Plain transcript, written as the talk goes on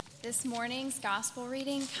This morning's gospel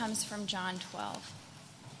reading comes from John 12.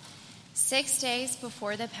 6 days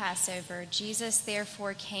before the Passover, Jesus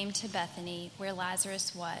therefore came to Bethany, where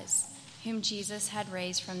Lazarus was, whom Jesus had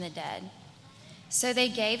raised from the dead. So they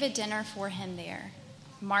gave a dinner for him there.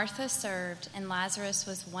 Martha served, and Lazarus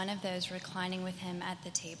was one of those reclining with him at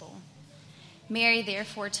the table. Mary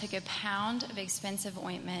therefore took a pound of expensive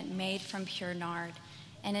ointment made from pure nard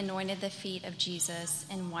and anointed the feet of Jesus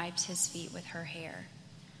and wiped his feet with her hair.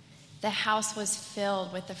 The house was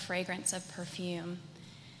filled with the fragrance of perfume.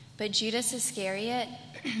 But Judas Iscariot,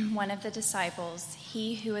 one of the disciples,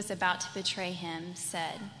 he who was about to betray him,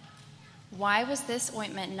 said, "Why was this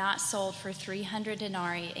ointment not sold for 300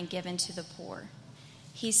 denarii and given to the poor?"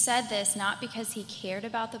 He said this not because he cared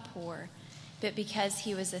about the poor, but because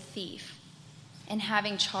he was a thief. And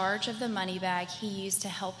having charge of the money bag, he used to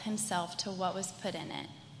help himself to what was put in it.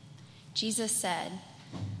 Jesus said,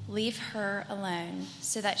 "Leave her alone,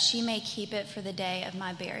 so that she may keep it for the day of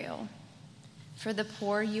my burial. For the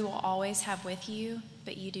poor you will always have with you,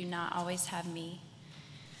 but you do not always have me."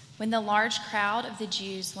 When the large crowd of the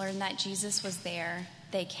Jews learned that Jesus was there,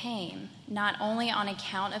 they came, not only on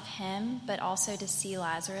account of him, but also to see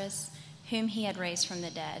Lazarus, whom he had raised from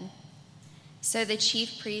the dead. So the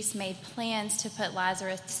chief priests made plans to put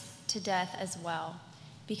Lazarus to death as well,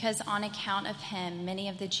 because on account of him, many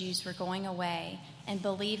of the Jews were going away and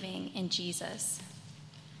believing in Jesus.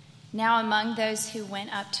 Now among those who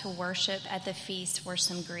went up to worship at the feast were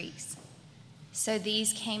some Greeks. So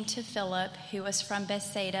these came to Philip, who was from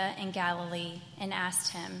Bethsaida in Galilee, and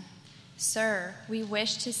asked him, "Sir, we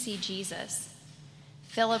wish to see Jesus."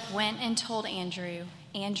 Philip went and told Andrew.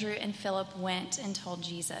 Andrew and Philip went and told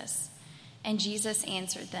Jesus. And Jesus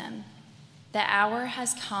answered them, "The hour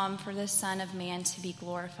has come for the Son of Man to be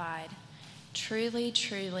glorified. Truly,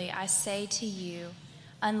 truly, I say to you,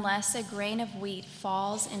 unless a grain of wheat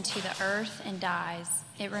falls into the earth and dies,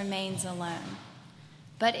 it remains alone.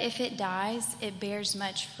 But if it dies, it bears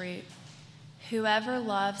much fruit. Whoever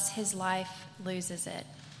loves his life loses it,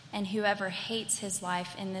 and whoever hates his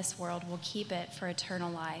life in this world will keep it for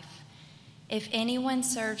eternal life. If anyone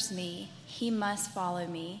serves me, he must follow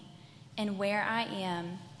me, and where I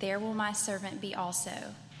am, there will my servant be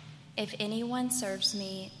also. If anyone serves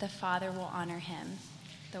me, the Father will honor him."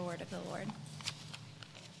 The word of the Lord.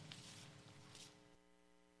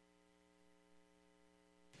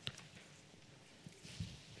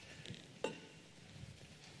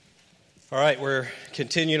 All right, we're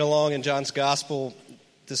continuing along in John's Gospel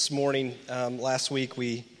this morning. Last week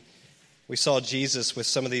we saw Jesus with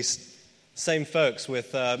some of these same folks,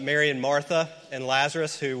 with Mary and Martha and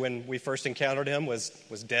Lazarus, who when we first encountered him was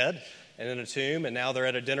dead and in a tomb, and now they're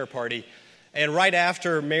at a dinner party. And right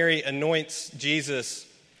after Mary anoints Jesus,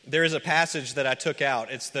 there is a passage that I took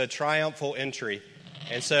out. It's the triumphal entry.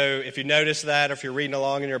 And so if you notice that, or if you're reading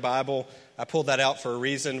along in your Bible, I pulled that out for a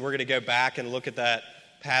reason. We're going to go back and look at that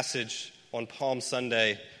passage on Palm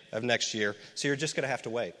Sunday of next year. So you're just going to have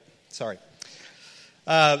to wait. Sorry.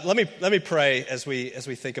 Let me pray as we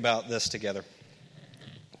think about this together.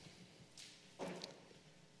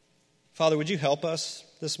 Father, would you help us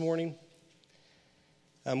this morning?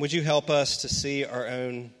 Would you help us to see our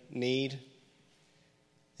own need?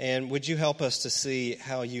 And would you help us to see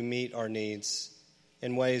how you meet our needs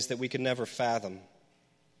in ways that we could never fathom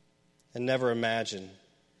and never imagine,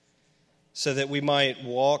 so that we might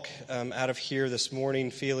walk out of here this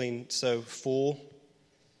morning feeling so full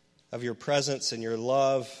of your presence and your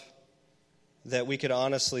love that we could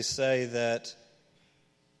honestly say that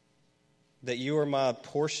you are my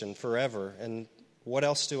portion forever, and what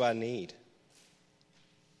else do I need?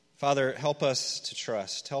 Father, help us to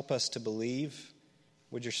trust. Help us to believe.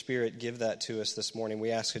 Would your Spirit give that to us this morning?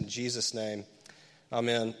 We ask in Jesus' name.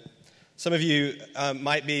 Amen. Some of you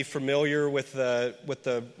might be familiar with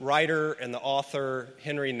the writer and the author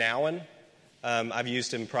Henry Nouwen. I've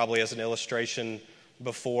used him probably as an illustration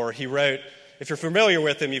before. He wrote, if you're familiar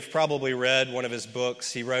with him, you've probably read one of his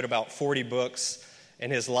books. He wrote about 40 books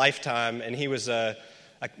in his lifetime, and he was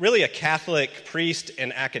really a Catholic priest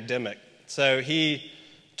and academic. So he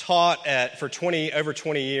taught for over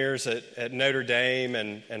 20 years at Notre Dame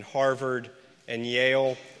and Harvard and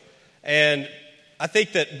Yale. And I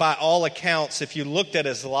think that by all accounts, if you looked at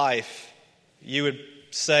his life, you would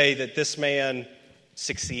say that this man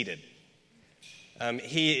succeeded.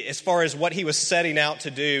 As far as what he was setting out to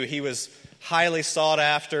do, he was highly sought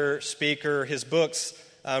after speaker. His books,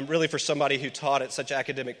 really for somebody who taught at such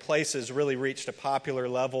academic places, really reached a popular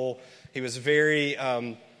level. He was very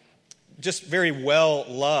well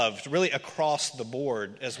loved, really across the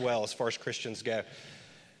board as well, as far as Christians go.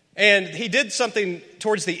 And he did something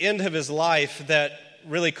towards the end of his life that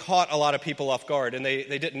really caught a lot of people off guard, and they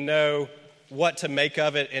didn't know what to make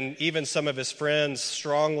of it, and even some of his friends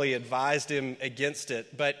strongly advised him against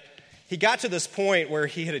it. But he got to this point where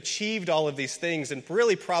he had achieved all of these things and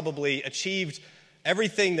really probably achieved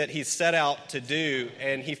everything that he set out to do,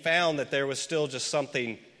 and he found that there was still just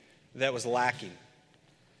something that was lacking.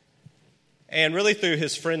 And really through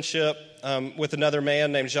his friendship with another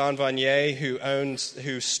man named Jean Vanier,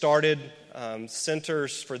 who started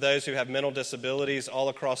centers for those who have mental disabilities all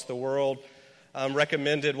across the world,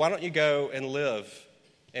 recommended, why don't you go and live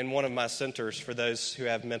in one of my centers for those who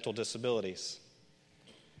have mental disabilities?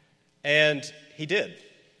 And he did.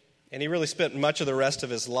 And he really spent much of the rest of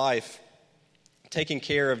his life taking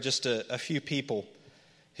care of just a few people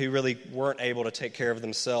who really weren't able to take care of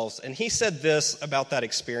themselves. And he said this about that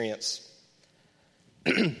experience.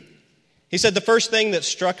 He said, the first thing that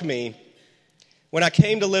struck me when I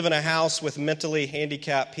came to live in a house with mentally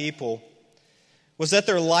handicapped people was that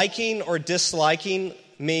their liking or disliking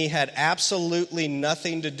me had absolutely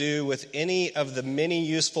nothing to do with any of the many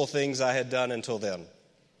useful things I had done until then.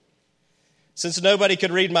 Since nobody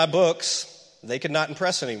could read my books, they could not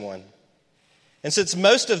impress anyone. And since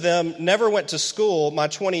most of them never went to school, my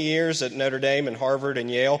 20 years at Notre Dame and Harvard and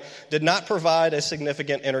Yale did not provide a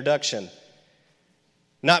significant introduction.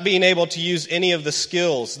 Not being able to use any of the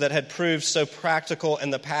skills that had proved so practical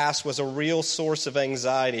in the past was a real source of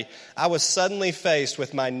anxiety. I was suddenly faced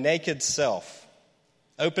with my naked self,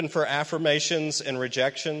 open for affirmations and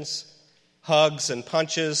rejections, hugs and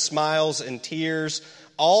punches, smiles and tears,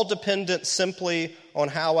 all dependent simply on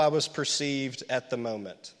how I was perceived at the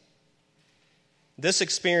moment. This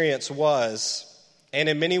experience was, and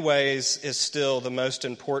in many ways is still, the most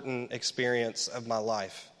important experience of my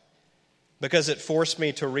life, because it forced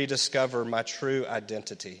me to rediscover my true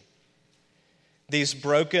identity. These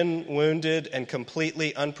broken, wounded, and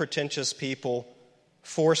completely unpretentious people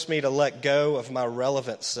forced me to let go of my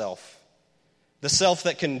relevant self, the self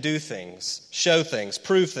that can do things, show things,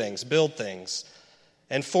 prove things, build things,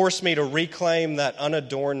 and forced me to reclaim that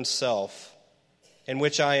unadorned self in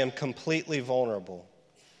which I am completely vulnerable,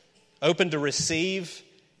 open to receive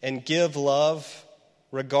and give love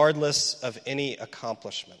regardless of any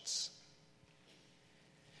accomplishments.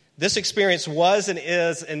 This experience was and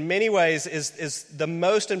is, in many ways, is the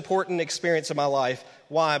most important experience of my life.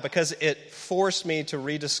 Why? Because it forced me to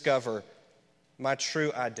rediscover my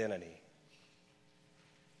true identity.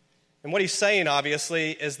 And what he's saying,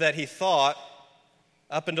 obviously, is that he thought,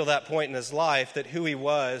 up until that point in his life, that who he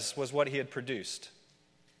was what he had produced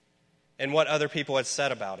and what other people had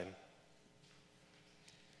said about him.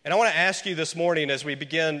 And I want to ask you this morning, as we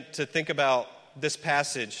begin to think about this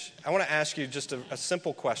passage, I want to ask you just a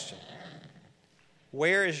simple question.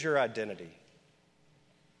 Where is your identity?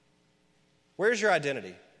 Where is your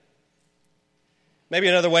identity? Maybe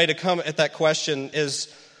another way to come at that question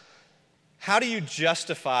is, how do you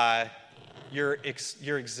justify your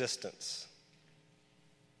existence?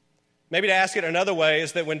 Maybe to ask it another way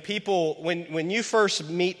is that when you first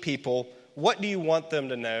meet people, what do you want them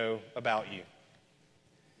to know about you?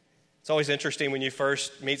 It's always interesting when you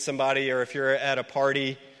first meet somebody, or if you're at a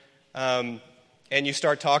party and you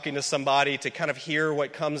start talking to somebody, to kind of hear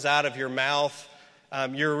what comes out of your mouth.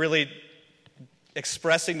 You're really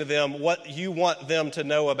expressing to them what you want them to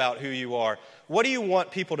know about who you are. What do you want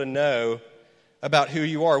people to know about who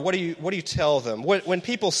you are? What do you tell them? When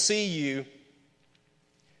people see you,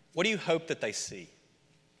 what do you hope that they see?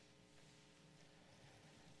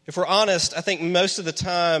 If we're honest, I think most of the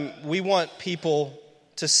time we want people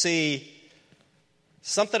to see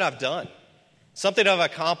something I've done, something I've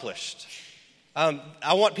accomplished.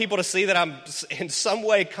 I want people to see that I'm in some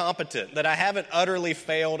way competent, that I haven't utterly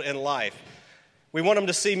failed in life. We want them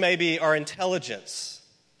to see maybe our intelligence.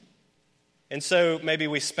 And so maybe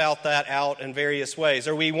we spout that out in various ways.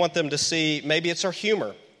 Or we want them to see maybe it's our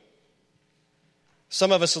humor.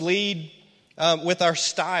 Some of us lead with our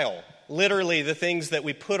style. Literally, the things that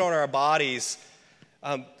we put on our bodies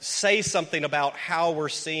say something about how we're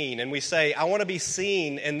seen. And we say, I want to be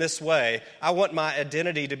seen in this way. I want my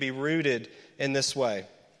identity to be rooted in this way.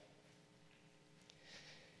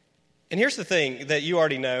 And here's the thing that you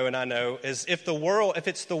already know and I know is if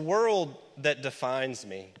it's the world that defines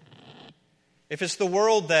me, if it's the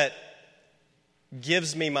world that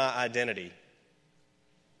gives me my identity,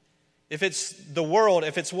 if it's the world,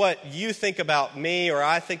 if it's what you think about me or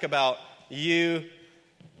I think about you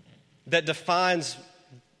that defines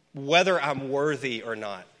whether I'm worthy or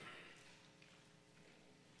not,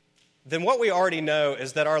 then what we already know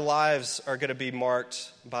is that our lives are going to be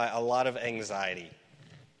marked by a lot of anxiety.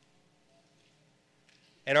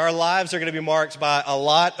 And our lives are going to be marked by a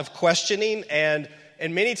lot of questioning and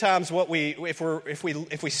And many times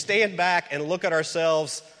if we stand back and look at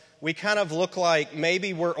ourselves, we kind of look like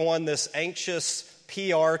maybe we're on this anxious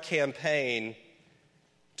PR campaign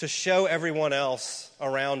to show everyone else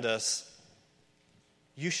around us,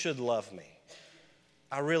 you should love me.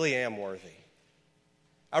 I really am worthy.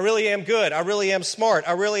 I really am good. I really am smart.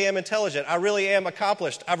 I really am intelligent. I really am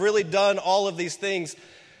accomplished. I've really done all of these things.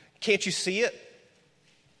 Can't you see it?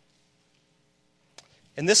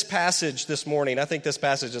 In this passage this morning, I think this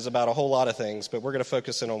passage is about a whole lot of things, but we're going to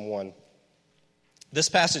focus in on one. This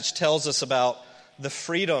passage tells us about the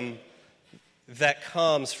freedom that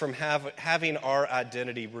comes from having our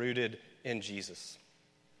identity rooted in Jesus.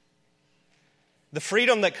 The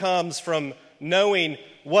freedom that comes from knowing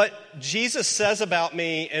what Jesus says about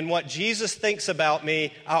me and what Jesus thinks about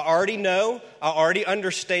me, I already know, I already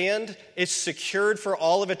understand, it's secured for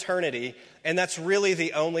all of eternity, and that's really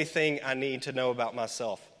the only thing I need to know about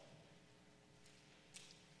myself.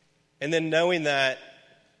 And then knowing that,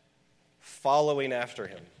 following after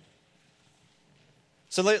him.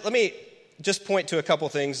 So let me just point to a couple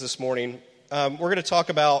things this morning. We're going to talk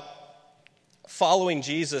about following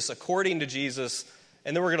Jesus, according to Jesus,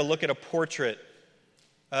 and then we're going to look at a portrait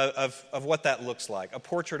of what that looks like, a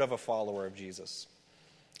portrait of a follower of Jesus.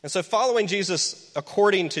 And so following Jesus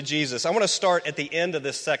according to Jesus, I want to start at the end of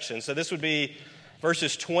this section. So this would be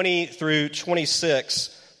verses 20 through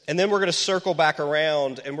 26, and then we're going to circle back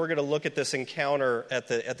around and we're going to look at this encounter at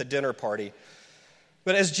the dinner party.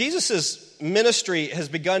 But as Jesus' ministry has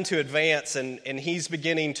begun to advance and he's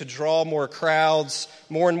beginning to draw more crowds,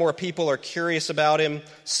 more and more people are curious about him,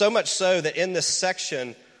 so much so that in this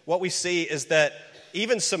section, what we see is that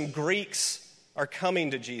even some Greeks are coming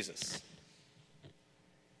to Jesus.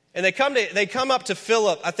 And they come up to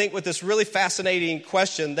Philip, I think, with this really fascinating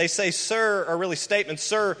question. They say, "Sir," or really statement,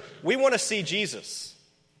 "Sir, we want to see Jesus.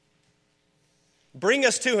 Bring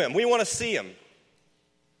us to him. We want to see him."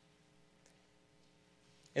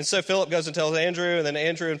 And so Philip goes and tells Andrew, and then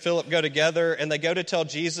Andrew and Philip go together, and they go to tell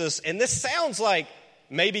Jesus. And this sounds like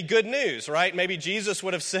maybe good news, right? Maybe Jesus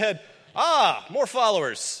would have said, more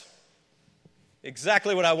followers.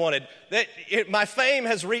 Exactly what I wanted. My fame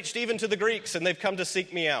has reached even to the Greeks, and they've come to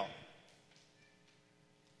seek me out.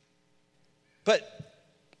 But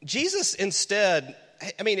Jesus instead,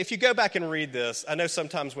 I mean, if you go back and read this, I know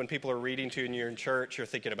sometimes when people are reading to you and you're in church, you're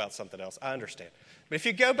thinking about something else. I understand. But if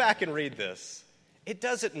you go back and read this, it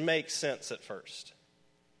doesn't make sense at first.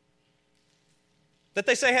 That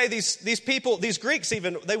they say, hey, these people, these Greeks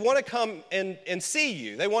even, they want to come and see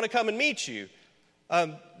you. They want to come and meet you.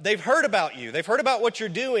 They've heard about you. They've heard about what you're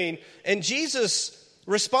doing. And Jesus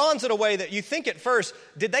responds in a way that you think at first,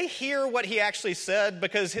 did they hear what he actually said?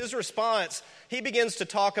 Because his response, he begins to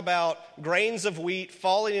talk about grains of wheat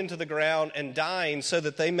falling into the ground and dying so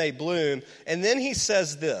that they may bloom. And then he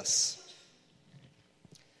says this,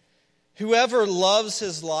 "Whoever loves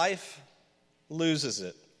his life loses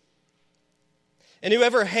it. And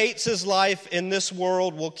whoever hates his life in this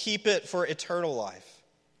world will keep it for eternal life.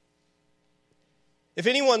 If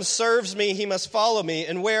anyone serves me, he must follow me,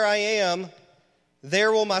 and where I am,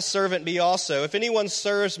 there will my servant be also. If anyone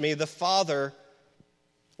serves me, the Father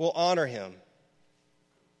will honor him."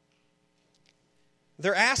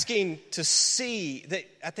 They're asking to see.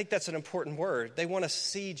 I think that's an important word. They want to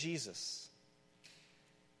see Jesus.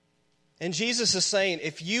 And Jesus is saying,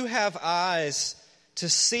 if you have eyes to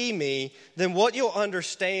see me, then what you'll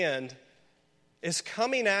understand is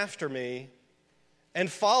coming after me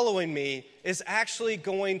and following me is actually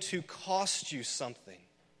going to cost you something.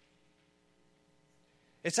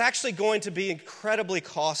 It's actually going to be incredibly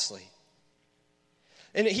costly.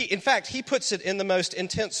 And in fact, he puts it in the most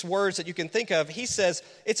intense words that you can think of. He says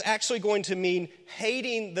it's actually going to mean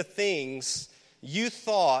hating the things you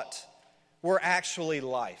thought were actually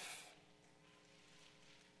life.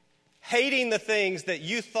 Hating the things that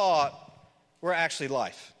you thought were actually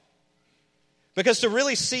life. Because to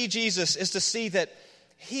really see Jesus is to see that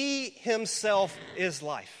he himself is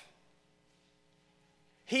life.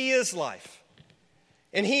 He is life.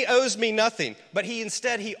 And he owes me nothing, but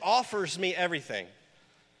he offers me everything.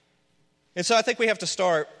 And so I think we have to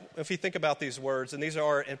start, if you think about these words, and these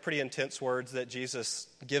are pretty intense words that Jesus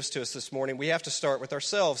gives to us this morning, we have to start with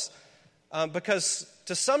ourselves. Because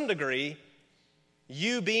to some degree,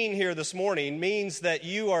 you being here this morning means that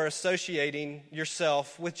you are associating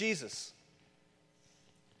yourself with Jesus.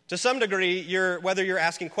 To some degree, whether you're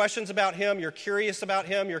asking questions about him, you're curious about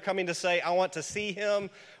him, you're coming to say, I want to see him,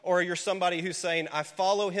 or you're somebody who's saying, I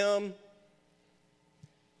follow him.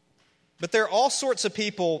 But there are all sorts of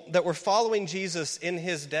people that were following Jesus in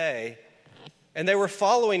his day, and they were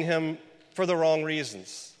following him for the wrong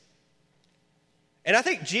reasons. And I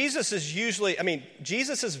think Jesus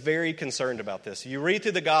is very concerned about this. You read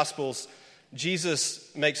through the Gospels,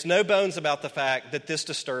 Jesus makes no bones about the fact that this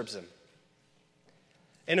disturbs him.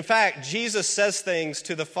 And in fact, Jesus says things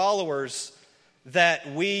to the followers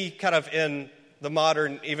that we kind of in the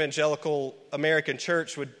modern evangelical American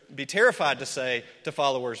church would be terrified to say to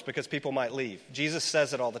followers because people might leave. Jesus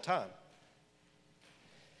says it all the time.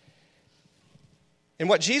 And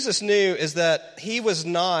what Jesus knew is that he was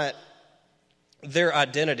not their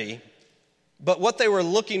identity, but what they were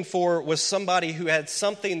looking for was somebody who had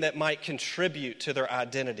something that might contribute to their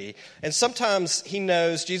identity. And sometimes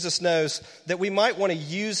Jesus knows that we might want to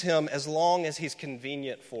use him as long as he's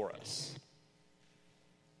convenient for us.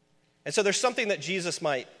 And so there's something that Jesus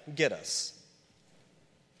might get us.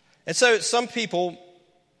 And so some people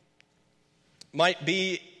might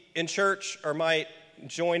be in church or might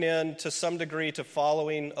join in to some degree to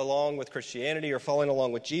following along with Christianity or following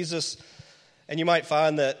along with Jesus. And you might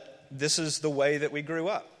find that this is the way that we grew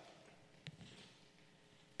up.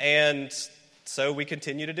 And so we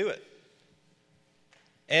continue to do it.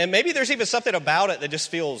 And maybe there's even something about it that just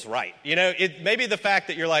feels right. You know, maybe the fact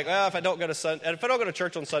that you're like, if I don't go to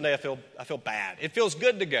church on Sunday, I feel bad. It feels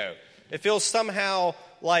good to go. It feels somehow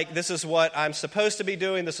like this is what I'm supposed to be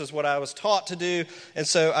doing. This is what I was taught to do. And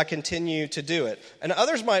so I continue to do it. And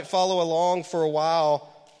others might follow along for a while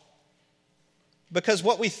because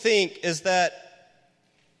what we think is that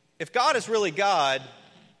if God is really God,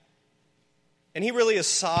 and he really is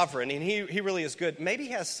sovereign, and he really is good, maybe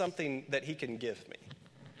he has something that he can give me.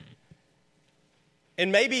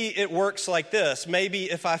 And maybe it works like this. Maybe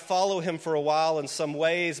if I follow him for a while in some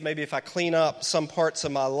ways, maybe if I clean up some parts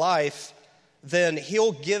of my life, then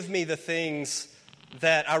he'll give me the things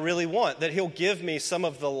that I really want, that he'll give me some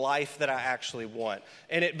of the life that I actually want.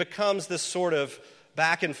 And it becomes this sort of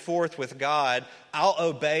back and forth with God. I'll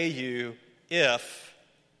obey you if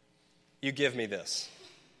you give me this.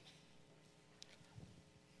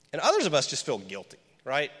 And others of us just feel guilty,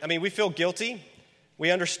 right? I mean, we feel guilty. We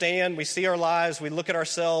understand, we see our lives, we look at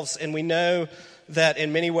ourselves, and we know that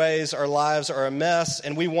in many ways our lives are a mess,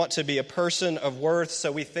 and we want to be a person of worth,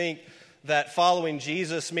 so we think that following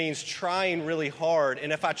Jesus means trying really hard.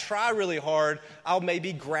 And if I try really hard, I'll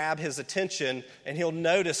maybe grab his attention, and he'll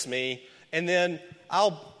notice me, and then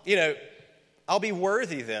I'll be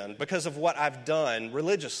worthy then because of what I've done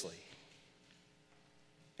religiously.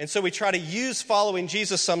 And so we try to use following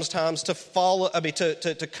Jesus sometimes to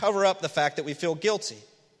cover up the fact that we feel guilty.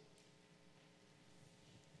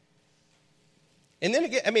 And then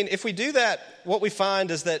again, if we do that, what we find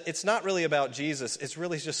is that it's not really about Jesus. It's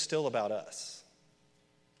really just still about us.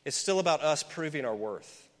 It's still about us proving our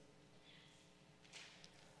worth.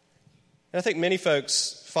 And I think many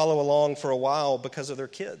folks follow along for a while because of their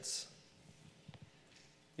kids.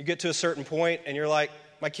 You get to a certain point and you're like,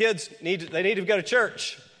 my kids need to go to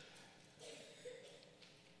church.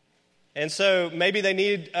 And so maybe they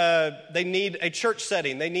need a church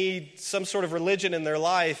setting. They need some sort of religion in their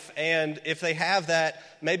life. And if they have that,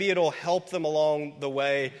 maybe it'll help them along the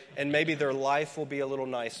way. And maybe their life will be a little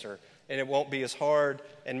nicer. And it won't be as hard.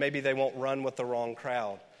 And maybe they won't run with the wrong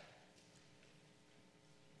crowd.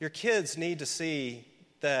 Your kids need to see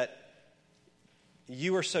that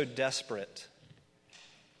you are so desperate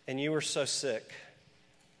and you are so sick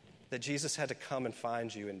that Jesus had to come and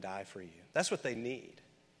find you and die for you. That's what they need.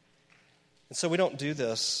 And so we don't do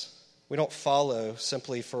this. We don't follow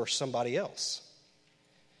simply for somebody else.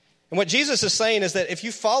 And what Jesus is saying is that if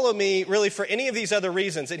you follow me really for any of these other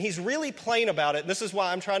reasons, and he's really plain about it, and this is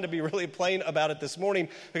why I'm trying to be really plain about it this morning,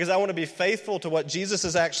 because I want to be faithful to what Jesus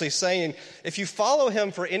is actually saying. If you follow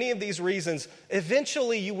him for any of these reasons,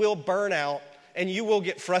 eventually you will burn out and you will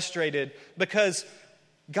get frustrated because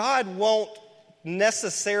God won't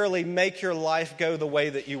necessarily make your life go the way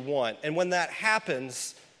that you want. And when that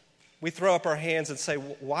happens, we throw up our hands and say,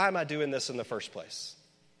 why am I doing this in the first place?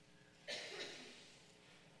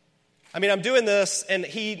 I'm doing this and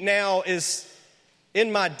he now is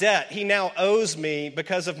in my debt. He now owes me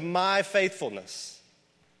because of my faithfulness.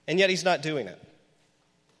 And yet he's not doing it.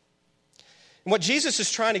 And what Jesus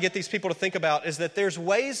is trying to get these people to think about is that there's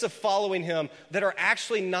ways of following him that are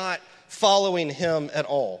actually not following him at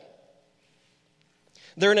all.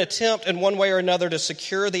 They're an attempt in one way or another to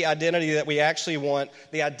secure the identity that we actually want,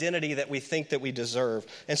 the identity that we think that we deserve.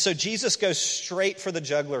 And so Jesus goes straight for the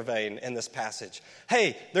jugular vein in this passage.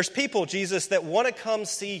 Hey, there's people, Jesus, that want to come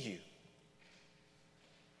see you.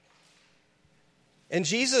 And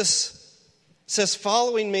Jesus says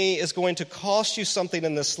following me is going to cost you something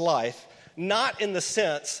in this life, not in the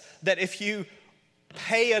sense that if you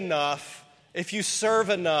pay enough, if you serve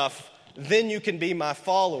enough, then you can be my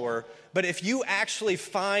follower. But if you actually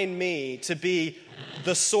find me to be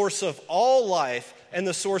the source of all life and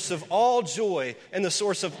the source of all joy and the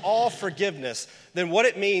source of all forgiveness, then what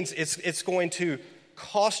it means is it's going to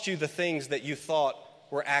cost you the things that you thought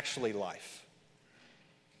were actually life.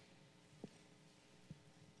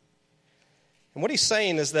 And what he's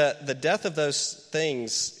saying is that the death of those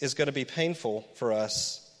things is going to be painful for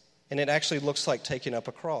us, and it actually looks like taking up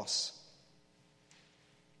a cross.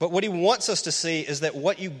 But what he wants us to see is that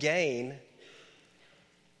what you gain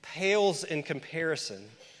pales in comparison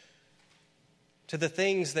to the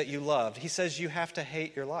things that you loved. He says you have to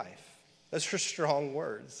hate your life. Those are strong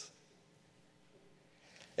words.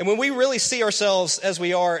 And when we really see ourselves as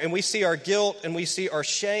we are, and we see our guilt, and we see our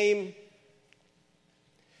shame,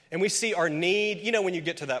 and we see our need, you know, when you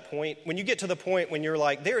get to that point, when you get to the point when you're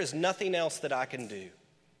like, there is nothing else that I can do.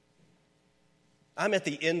 I'm at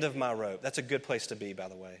the end of my rope. That's a good place to be, by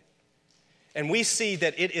the way. And we see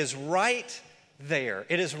that it is right there.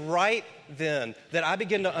 It is right then that I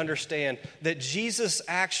begin to understand that Jesus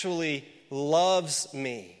actually loves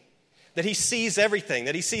me. That he sees everything,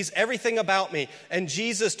 that he sees everything about me. And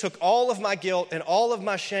Jesus took all of my guilt and all of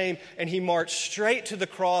my shame, and he marched straight to the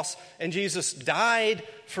cross, and Jesus died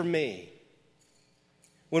for me.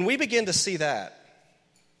 When we begin to see that,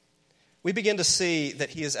 we begin to see that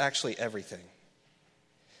he is actually everything.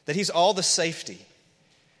 That he's all the safety,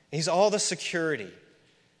 he's all the security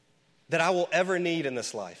that I will ever need in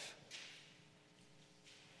this life.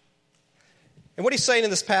 And what he's saying in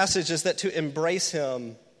this passage is that to embrace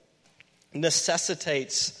him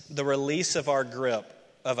necessitates the release of our grip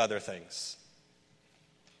of other things.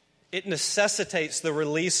 It necessitates the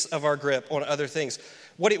release of our grip on other things.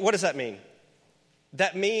 What does that mean?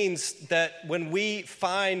 That means that when we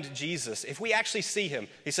find Jesus, if we actually see him,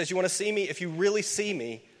 he says, you want to see me? If you really see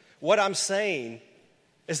me, what I'm saying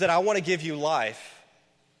is that I want to give you life.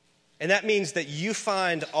 And that means that you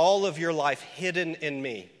find all of your life hidden in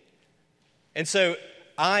me. And so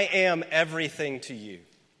I am everything to you.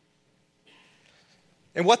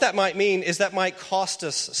 And what that might mean is that might cost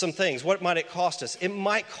us some things. What might it cost us? It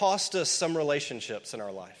might cost us some relationships in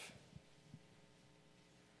our life.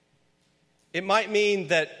 It might mean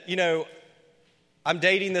that, you know, I'm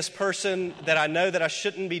dating this person that I know that I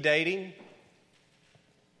shouldn't be dating,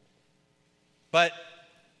 but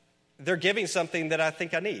they're giving something that I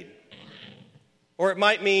think I need. Or it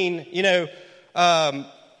might mean, you know,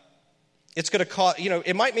 it's going to cost, you know,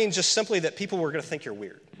 it might mean just simply that people were going to think you're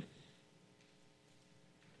weird.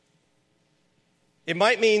 It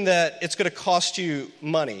might mean that it's going to cost you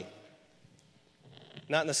money.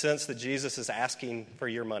 Not in the sense that Jesus is asking for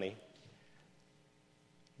your money,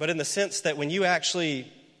 but in the sense that when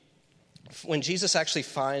Jesus actually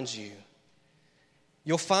finds you,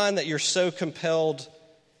 you'll find that you're so compelled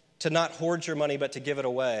to not hoard your money but to give it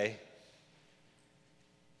away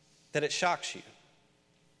that it shocks you.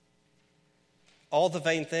 All the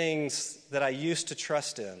vain things that I used to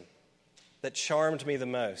trust in, that charmed me the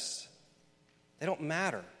most, they don't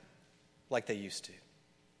matter like they used to.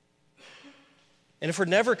 And if we're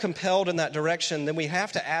never compelled in that direction, then we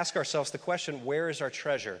have to ask ourselves the question, where is our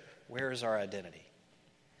treasure? Where is our identity?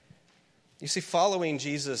 You see, following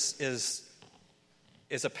Jesus is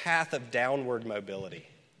a path of downward mobility.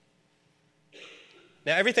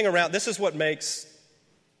 Now, everything around, this is what makes,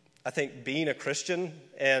 I think, being a Christian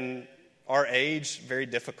and our age very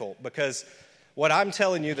difficult, because what I'm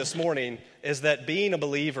telling you this morning is that being a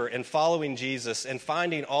believer and following Jesus and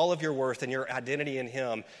finding all of your worth and your identity in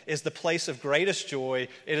him is the place of greatest joy.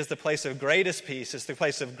 It is the place of greatest peace. It's the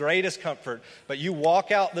place of greatest comfort. But you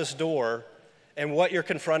walk out this door, and what you're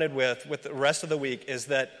confronted with the rest of the week is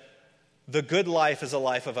that the good life is a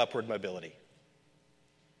life of upward mobility.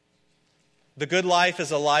 The good life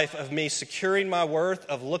is a life of me securing my worth,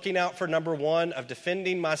 of looking out for number one, of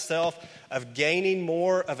defending myself, of gaining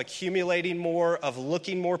more, of accumulating more, of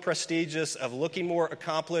looking more prestigious, of looking more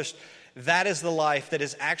accomplished. That is the life that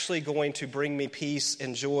is actually going to bring me peace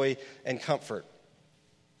and joy and comfort.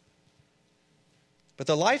 But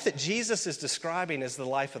the life that Jesus is describing is the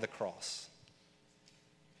life of the cross.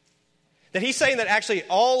 That he's saying that actually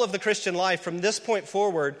all of the Christian life from this point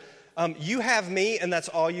forward, you have me, and that's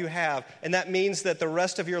all you have. And that means that the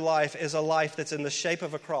rest of your life is a life that's in the shape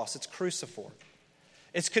of a cross. It's cruciform.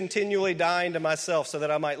 It's continually dying to myself so that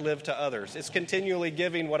I might live to others. It's continually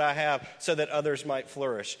giving what I have so that others might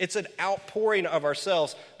flourish. It's an outpouring of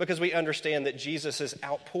ourselves because we understand that Jesus has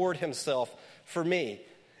outpoured himself for me.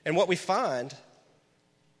 And what we find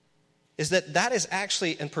is that that is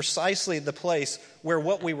actually and precisely the place where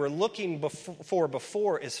what we were looking for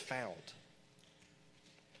before is found.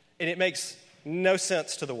 And it makes no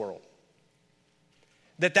sense to the world.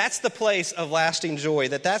 that's the place of lasting joy,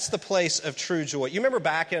 that's the place of true joy. You remember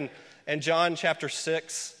back in John chapter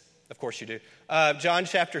 6? Of course you do. John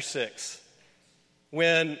chapter 6,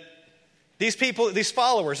 when these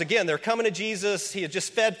followers, again, they're coming to Jesus. He had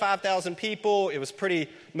just fed 5,000 people. It was a pretty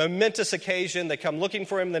momentous occasion. They come looking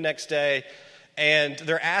for him the next day, and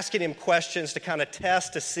they're asking him questions to kind of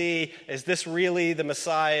test to see, is this really the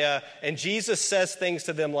Messiah? And Jesus says things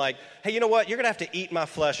to them like, hey, you know what? You're going to have to eat my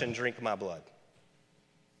flesh and drink my blood.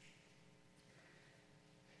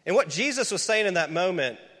 And what Jesus was saying in that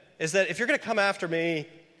moment is that if you're going to come after me,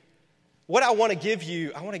 what I want to give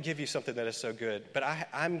you something that is so good, but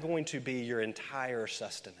I'm going to be your entire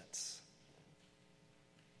sustenance.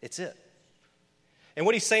 It's it. And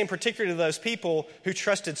what he's saying particularly to those people who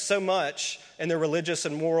trusted so much in their religious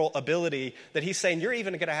and moral ability, that he's saying you're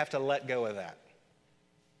even going to have to let go of that.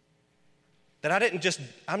 That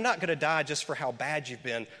I'm not going to die just for how bad you've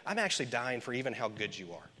been. I'm actually dying for even how good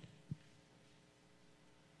you are.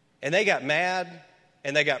 And they got mad,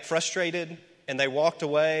 and they got frustrated, and they walked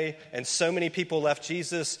away, and so many people left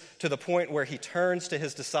Jesus to the point where he turns to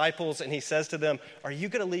his disciples and he says to them, are you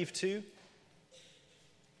going to leave too?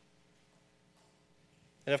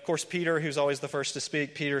 And of course, Peter, who's always the first to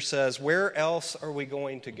speak, Peter says, where else are we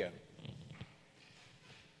going to go?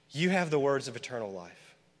 You have the words of eternal life.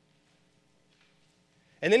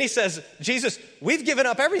 And then he says, Jesus, we've given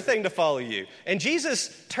up everything to follow you. And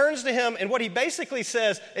Jesus turns to him, and what he basically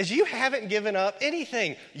says is, you haven't given up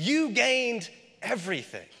anything. You gained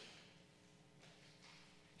everything.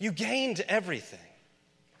 You gained everything.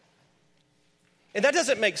 And that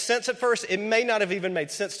doesn't make sense at first. It may not have even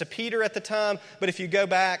made sense to Peter at the time, but if you go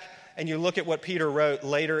back and you look at what Peter wrote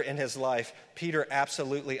later in his life, Peter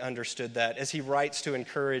absolutely understood that as he writes to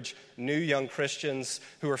encourage new young Christians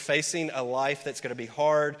who are facing a life that's going to be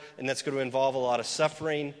hard and that's going to involve a lot of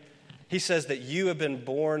suffering. He says that you have been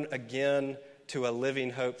born again to a living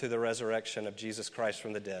hope through the resurrection of Jesus Christ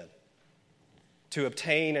from the dead, to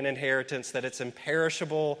obtain an inheritance that it's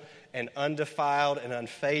imperishable and undefiled and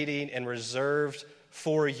unfading and reserved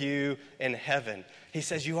for you in heaven. He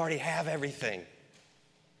says you already have everything.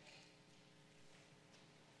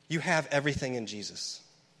 You have everything in Jesus.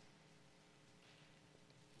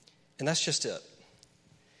 And that's just it.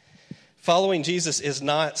 Following Jesus is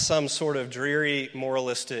not some sort of dreary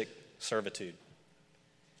moralistic servitude.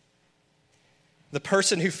 The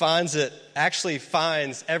person who finds it actually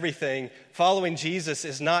finds everything. Following Jesus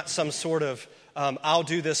is not some sort of, I'll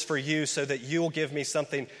do this for you so that you'll give me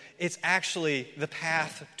something. It's actually the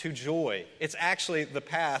path to joy. It's actually the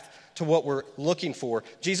path to what we're looking for.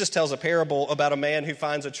 Jesus tells a parable about a man who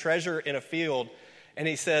finds a treasure in a field, and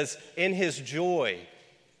he says, in his joy,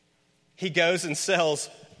 he goes and sells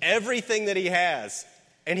everything that he has,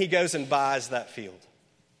 and he goes and buys that field.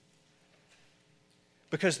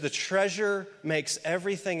 Because the treasure makes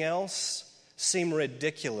everything else seem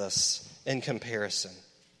ridiculous in comparison.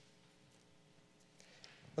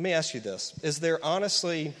 Let me ask you this. Is there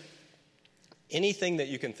honestly anything that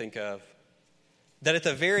you can think of that at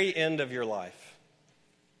the very end of your life,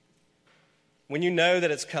 when you know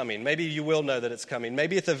that it's coming, maybe you will know that it's coming,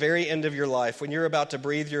 maybe at the very end of your life, when you're about to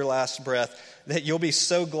breathe your last breath, that you'll be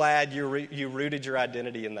so glad you rooted your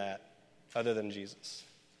identity in that other than Jesus?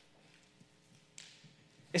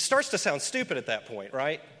 It starts to sound stupid at that point,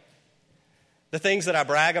 right? The things that I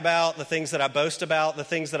brag about, the things that I boast about, the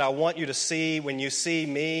things that I want you to see when you see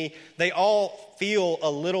me, they all feel a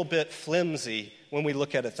little bit flimsy when we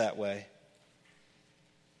look at it that way.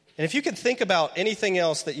 And if you could think about anything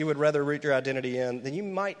else that you would rather root your identity in, then you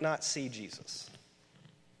might not see Jesus.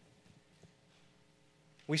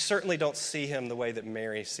 We certainly don't see him the way that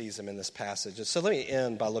Mary sees him in this passage. So let me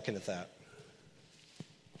end by looking at that.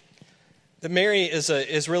 That Mary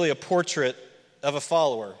is really a portrait of a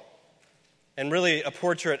follower. And really a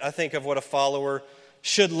portrait, I think, of what a follower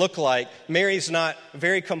should look like. Mary's not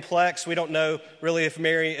very complex. We don't know really if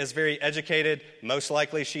Mary is very educated. Most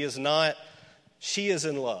likely she is not. She is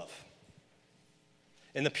in love.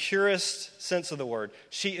 In the purest sense of the word,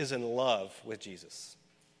 she is in love with Jesus.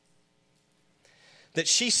 That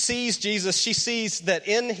she sees Jesus, she sees that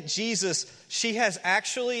in Jesus, she has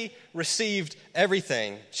actually received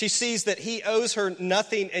everything. She sees that he owes her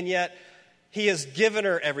nothing, and yet he has given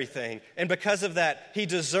her everything. And because of that, he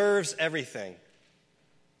deserves everything.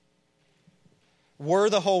 Were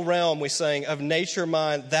the whole realm, we sang, of nature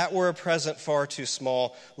mine, that were a present far too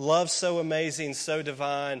small. Love so amazing, so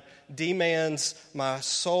divine, demands my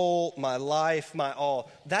soul, my life, my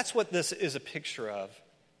all. That's what this is a picture of.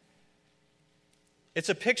 It's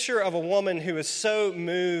a picture of a woman who is so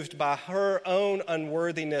moved by her own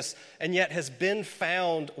unworthiness and yet has been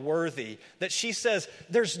found worthy that she says,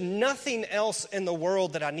 there's nothing else in the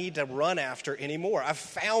world that I need to run after anymore. I've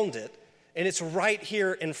found it, and it's right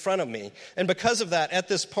here in front of me. And because of that, at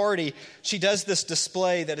this party, she does this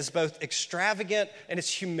display that is both extravagant and it's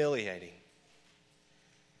humiliating.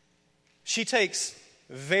 She takes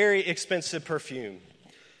very expensive perfume.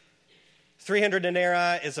 300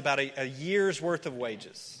 denarii is about a year's worth of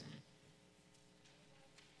wages.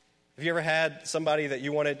 Have you ever had somebody that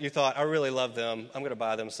you thought, I really love them, I'm going to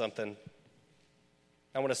buy them something.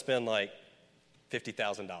 I want to spend like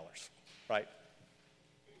 $50,000, right?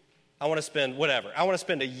 I want to spend whatever. I want to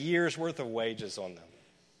spend a year's worth of wages on them.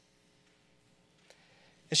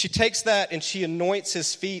 And she takes that and she anoints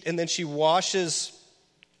his feet, and then she washes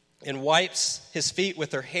and wipes his feet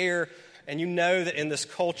with her hair. And you know that in this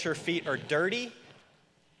culture, feet are dirty,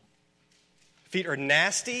 feet are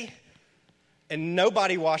nasty, and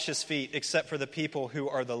nobody washes feet except for the people who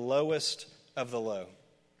are the lowest of the low.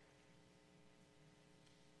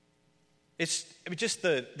 Just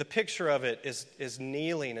the picture of it is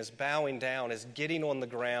kneeling, is bowing down, is getting on the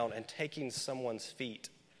ground and taking someone's feet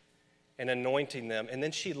and anointing them. And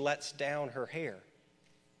then she lets down her hair,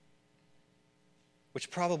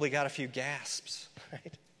 which probably got a few gasps,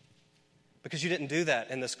 right? Because you didn't do that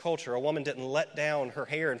in this culture. A woman didn't let down her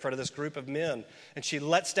hair in front of this group of men. And she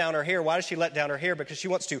lets down her hair. Why does she let down her hair? Because she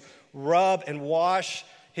wants to rub and wash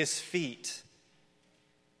his feet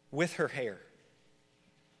with her hair.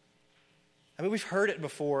 I mean, we've heard it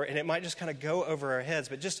before, and it might just kind of go over our heads.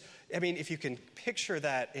 But if you can picture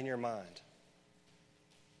that in your mind.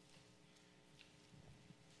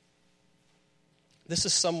 This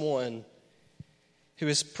is someone who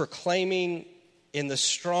is proclaiming in the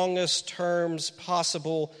strongest terms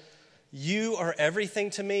possible, you are everything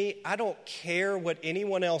to me. I don't care what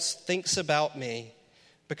anyone else thinks about me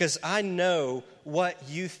because I know what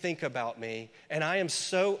you think about me, and I am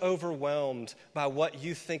so overwhelmed by what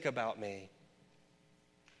you think about me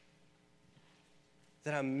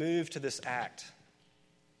that I'm moved to this act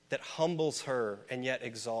that humbles her and yet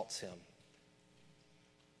exalts him.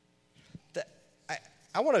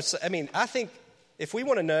 I think if we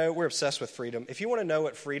want to know, we're obsessed with freedom. If you want to know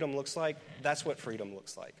what freedom looks like, that's what freedom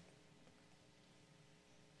looks like.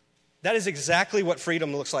 That is exactly what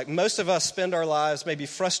freedom looks like. Most of us spend our lives maybe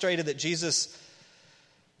frustrated that Jesus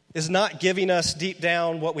is not giving us deep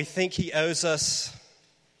down what we think he owes us.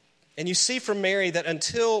 And you see from Mary that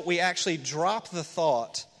until we actually drop the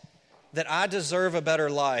thought that I deserve a better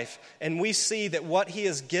life, and we see that what he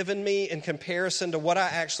has given me in comparison to what I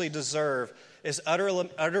actually deserve is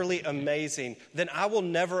utterly amazing, then I will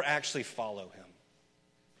never actually follow him.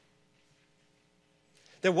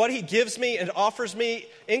 That what he gives me and offers me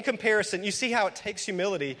in comparison, you see how it takes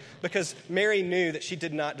humility, because Mary knew that she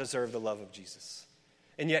did not deserve the love of Jesus,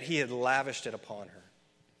 and yet he had lavished it upon her.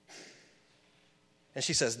 And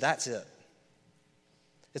she says, that's it.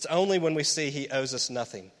 It's only when we see he owes us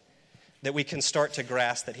nothing that we can start to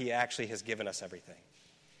grasp that he actually has given us everything.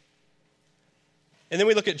 And then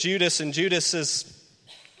we look at Judas, and Judas is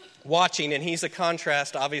watching, and he's a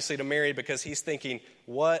contrast, obviously, to Mary, because he's thinking,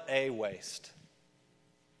 what a waste.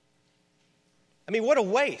 I mean, what a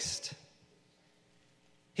waste.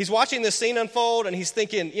 He's watching this scene unfold, and he's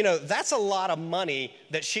thinking, that's a lot of money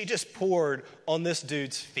that she just poured on this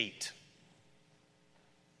dude's feet.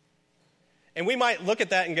 And we might look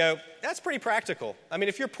at that and go, that's pretty practical. I mean,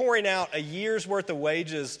 if you're pouring out a year's worth of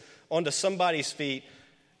wages onto somebody's feet,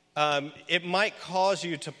 it might cause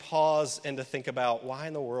you to pause and to think about, why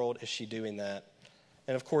in the world is she doing that?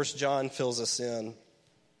 And of course, John fills us in.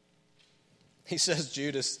 He says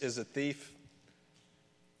Judas is a thief.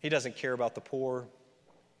 He doesn't care about the poor.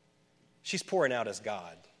 She's pouring out as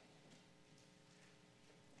God.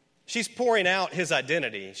 She's pouring out his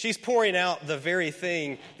identity. She's pouring out the very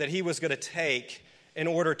thing that he was going to take in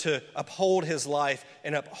order to uphold his life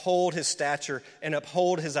and uphold his stature and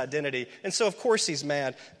uphold his identity. And so, of course, he's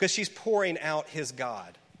mad because she's pouring out his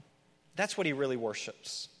God. That's what he really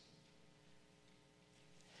worships.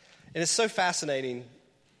 And it's so fascinating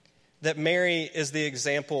that Mary is the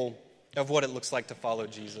example of what it looks like to follow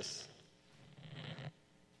Jesus.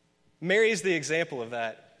 Mary is the example of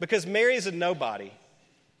that because Mary is a nobody.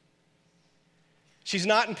 She's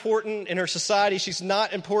not important in her society. She's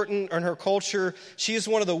not important in her culture. She is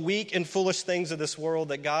one of the weak and foolish things of this world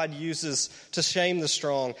that God uses to shame the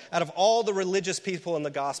strong. Out of all the religious people in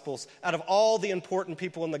the Gospels, out of all the important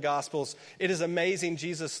people in the Gospels, it is amazing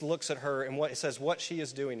Jesus looks at her and says what she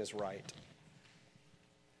is doing is right.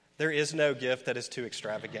 There is no gift that is too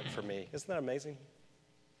extravagant for me. Isn't that amazing?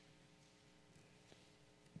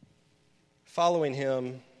 following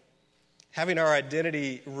him, having our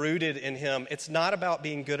identity rooted in him, it's not about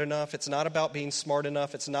being good enough. It's not about being smart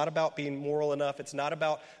enough. It's not about being moral enough. It's not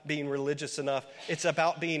about being religious enough. It's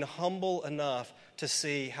about being humble enough to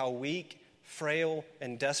see how weak, frail,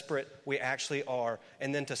 and desperate we actually are,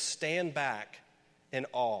 and then to stand back in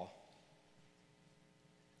awe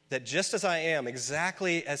that just as I am,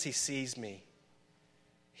 exactly as he sees me,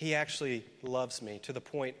 he actually loves me to the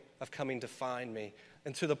point of coming to find me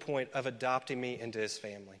and to the point of adopting me into his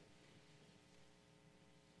family.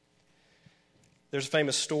 There's a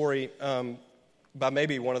famous story by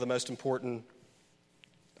maybe one of the most important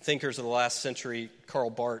thinkers of the last century, Karl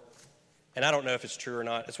Barth. And I don't know if it's true or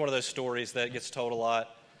not. It's one of those stories that gets told a lot.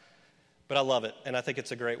 But I love it, and I think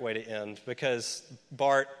it's a great way to end. Because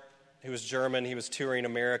Barth, who was German, he was touring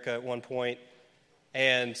America at one point,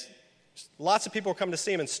 and lots of people were coming to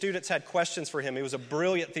see him, and students had questions for him. He was a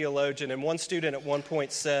brilliant theologian, and one student at one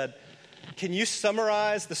point said, can you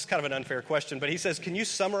summarize, this is kind of an unfair question, but he says, can you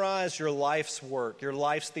summarize your life's work, your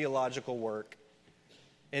life's theological work,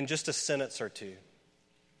 in just a sentence or two?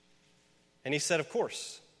 And he said, of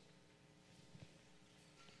course.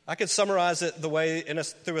 I could summarize it the way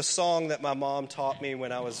through a song that my mom taught me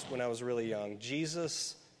when I was really young.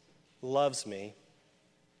 Jesus loves me,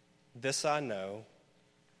 this I know,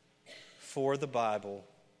 for the Bible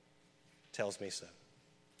tells me so.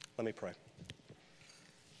 Let me pray.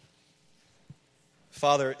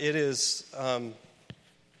 Father, it is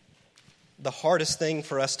the hardest thing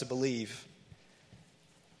for us to believe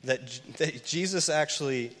that Jesus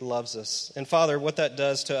actually loves us. And Father, what that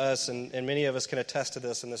does to us, and many of us can attest to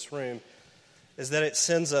this in this room, is that it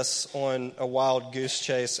sends us on a wild goose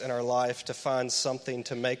chase in our life to find something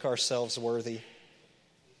to make ourselves worthy,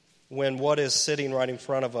 when what is sitting right in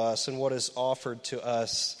front of us and what is offered to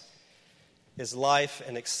us is life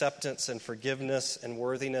and acceptance and forgiveness and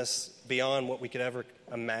worthiness beyond what we could ever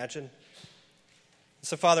imagine.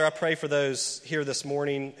 So, Father, I pray for those here this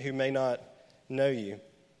morning who may not know you.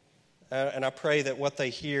 And I pray that what they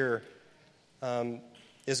hear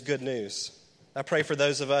is good news. I pray for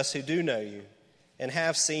those of us who do know you and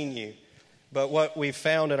have seen you. But what we've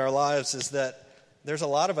found in our lives is that there's a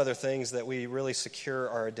lot of other things that we really secure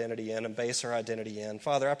our identity in and base our identity in.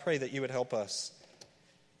 Father, I pray that you would help us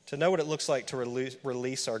to know what it looks like to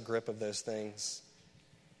release our grip of those things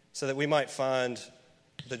so that we might find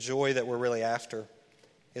the joy that we're really after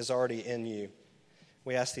is already in you.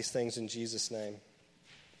 We ask these things in Jesus' name.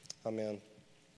 Amen.